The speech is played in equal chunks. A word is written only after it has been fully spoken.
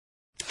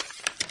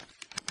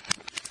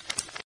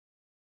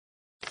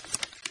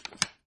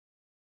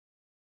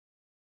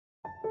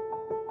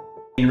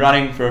Been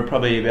running for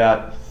probably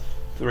about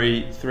 4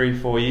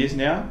 years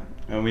now,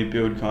 and we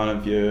build kind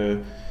of your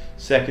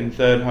second,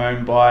 third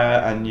home buyer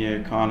and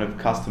your kind of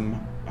custom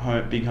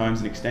home, big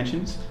homes and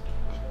extensions.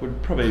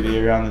 Would probably be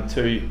around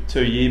the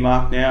two year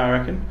mark now, I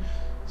reckon.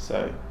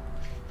 So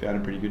found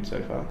it pretty good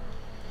so far.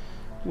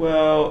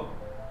 Well,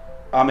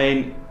 I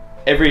mean,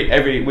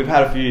 we've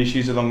had a few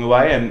issues along the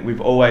way, and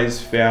we've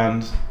always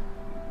found,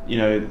 you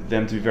know,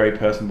 them to be very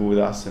personable with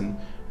us,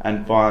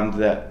 and find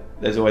that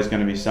there's always going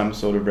to be some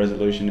sort of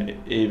resolution,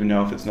 even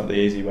though if it's not the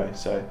easy way.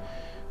 So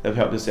they've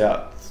helped us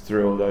out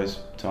through all those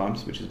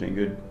times, which has been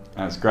good.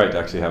 And it's great to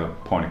actually have a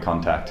point of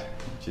contact,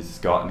 which is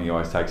Scott, and he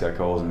always takes our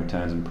calls and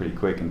returns them pretty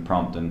quick and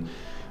prompt, and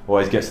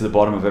always gets to the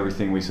bottom of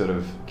everything. We sort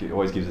of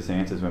always gives us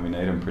answers when we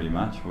need them, pretty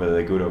much. Whether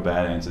they're good or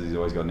bad answers, he's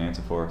always got an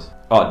answer for us.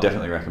 Oh, I'd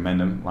definitely recommend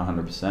them,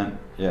 100%.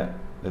 Yeah,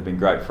 they've been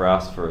great for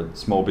us, for a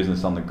small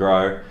business on the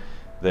grow.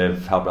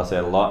 They've helped us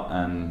out a lot,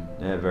 and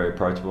yeah, very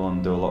approachable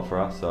and do a lot for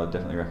us, so I'd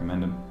definitely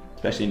recommend them.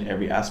 Especially in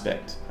every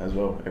aspect as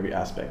well, every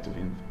aspect of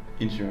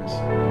insurance.